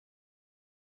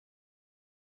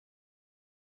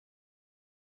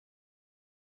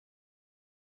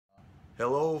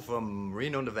Hello from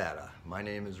Reno, Nevada. My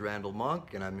name is Randall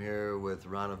Monk and I'm here with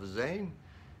Ronna Vezane,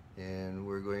 and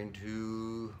we're going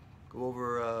to go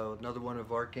over another one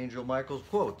of Archangel Michael's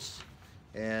quotes.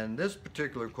 And this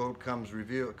particular quote comes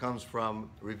from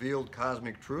Revealed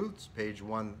Cosmic Truths, page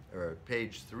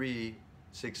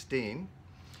 316.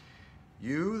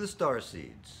 You, the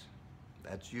starseeds,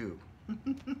 that's you.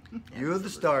 You, the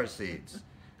starseeds,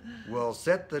 will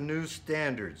set the new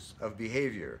standards of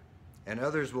behavior, and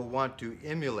others will want to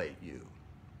emulate you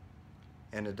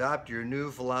and adopt your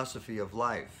new philosophy of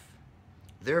life.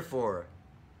 Therefore,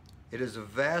 it is of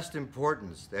vast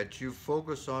importance that you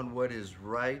focus on what is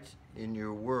right in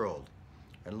your world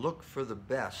and look for the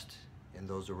best in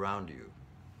those around you.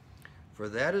 For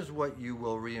that is what you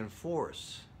will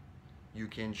reinforce. You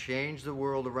can change the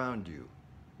world around you,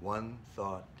 one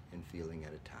thought and feeling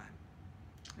at a time.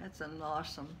 That's an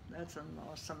awesome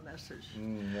message.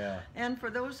 Yeah. And for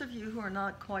those of you who are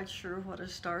not quite sure what a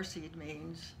starseed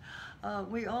means,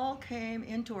 we all came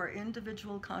into our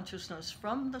individual consciousness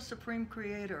from the Supreme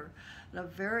Creator a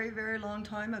very, very long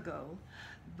time ago,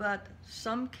 but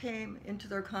some came into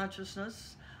their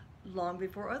consciousness long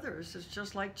before others. It's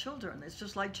just like children. It's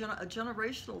just like a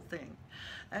generational thing.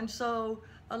 And so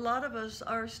a lot of us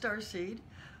are starseed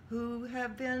who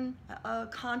have been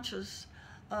conscious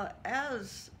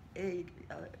as a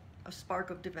spark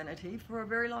of divinity for a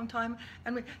very long time,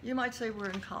 and you might say we're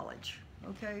in college.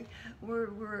 Okay,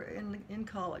 we're in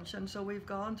college, and so we've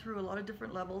gone through a lot of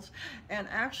different levels. And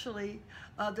actually,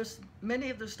 many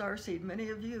of the starseed, many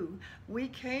of you, we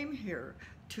came here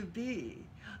to be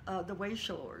the way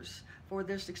showers for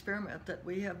this experiment that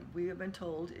we have been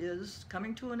told is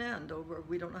coming to an end over,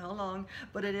 we don't know how long,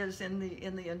 but it is in the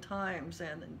end times,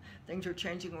 and things are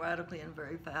changing radically and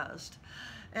very fast.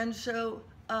 And so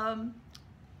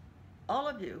all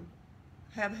of you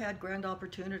have had grand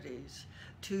opportunities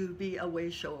to be a way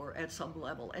shower at some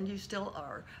level, and you still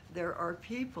are. There are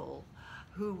people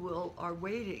who are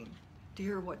waiting to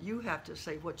hear what you have to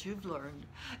say, what you've learned,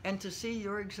 and to see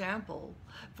your example,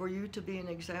 for you to be an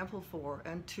example for,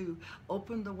 and to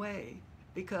open the way,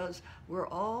 because we're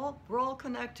all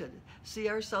connected. See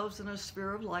ourselves in a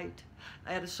sphere of light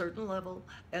at a certain level,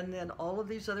 and then all of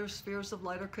these other spheres of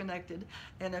light are connected.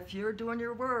 And if you're doing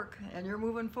your work and you're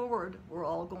moving forward, we're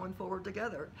all going forward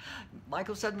together.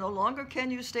 Michael said, no longer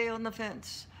can you stay on the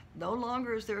fence. No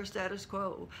longer is there a status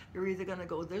quo. You're either going to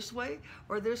go this way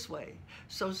or this way.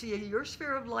 So see, your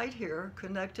sphere of light here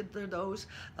connected to those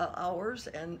ours,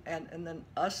 and then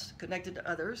us connected to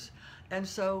others. And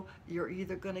so you're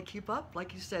either going to keep up,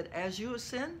 like you said, as you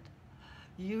ascend,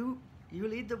 you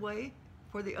lead the way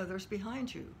for the others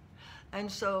behind you.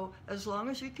 And so as long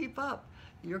as you keep up,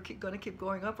 you're going to keep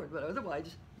going upward. But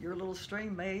otherwise, your little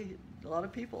string a lot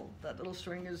of people, that little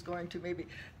string is going to maybe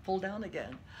pull down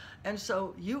again. And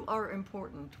so you are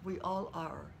important. We all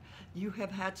are. You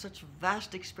have had such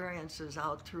vast experiences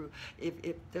out through, if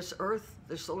this earth,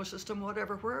 the solar system,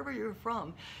 whatever, wherever you're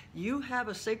from, you have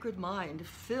a sacred mind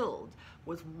filled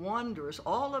with wonders,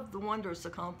 all of the wondrous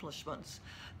accomplishments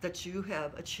that you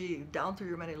have achieved down through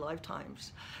your many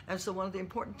lifetimes. And so one of the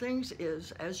important things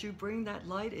is, as you bring that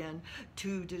light in,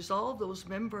 to dissolve those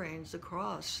membranes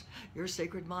across your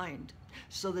sacred mind,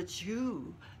 so that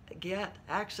you get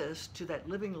access to that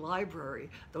living library,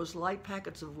 those light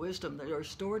packets of wisdom that are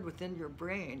stored within your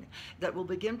brain that will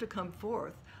begin to come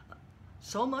forth.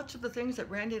 So much of the things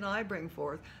that Randy and I bring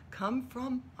forth come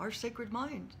from our sacred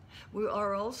mind. We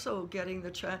are also getting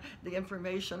the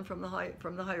information from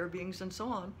the higher beings and so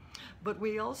on, but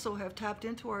we also have tapped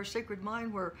into our sacred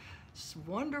mind, where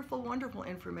wonderful, wonderful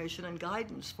information and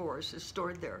guidance for us is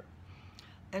stored there.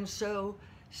 And so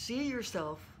see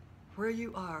yourself where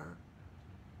you are.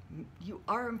 You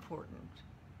are important.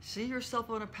 See yourself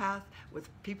on a path with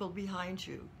people behind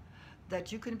you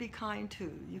that you can be kind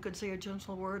to. You can say a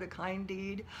gentle word, a kind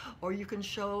deed, or you can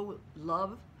show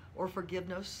love or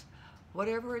forgiveness,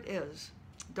 whatever it is.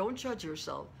 Don't judge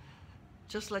yourself.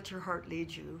 Just let your heart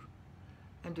lead you,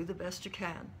 and do the best you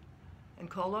can, and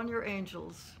call on your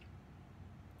angels,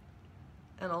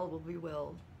 and all will be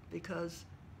well, because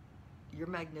your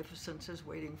magnificence is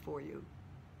waiting for you,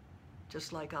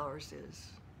 just like ours is.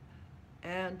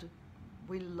 And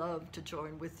we love to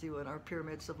join with you in our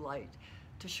pyramids of light,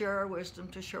 to share our wisdom,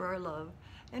 to share our love,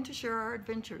 and to share our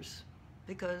adventures,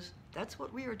 because that's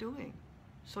what we are doing.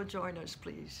 So join us,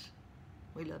 please.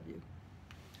 We love you.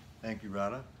 Thank you,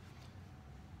 Ronna.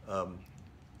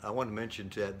 I want to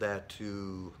mention that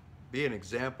to be an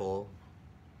example,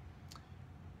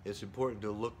 it's important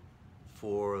to look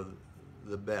for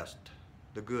the best,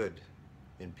 the good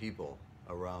in people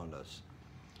around us.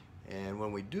 And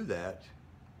when we do that,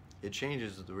 it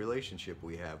changes the relationship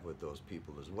we have with those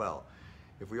people as well.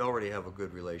 If we already have a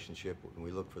good relationship and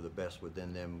we look for the best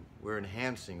within them, we're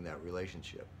enhancing that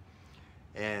relationship.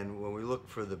 And when we look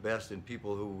for the best in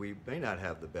people who we may not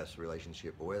have the best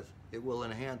relationship with, it will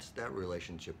enhance that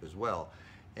relationship as well.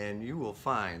 And you will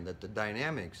find that the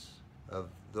dynamics of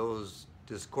those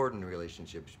discordant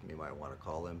relationships, you might want to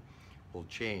call them, will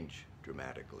change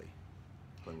dramatically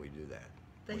when we do that.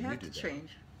 They have to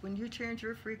change. When you change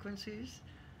your frequencies,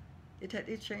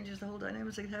 it changes the whole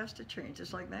dynamics. It has to change.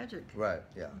 It's like magic. Right,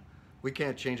 yeah. We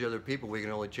can't change other people. We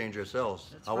can only change ourselves.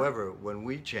 That's However, right. when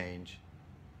we change,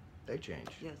 they change.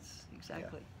 Yes,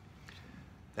 exactly. Yeah.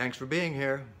 Thanks for being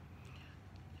here.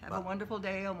 Have a wonderful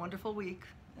day, a wonderful week.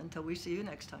 Until we see you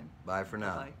next time. Bye for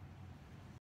now. Bye.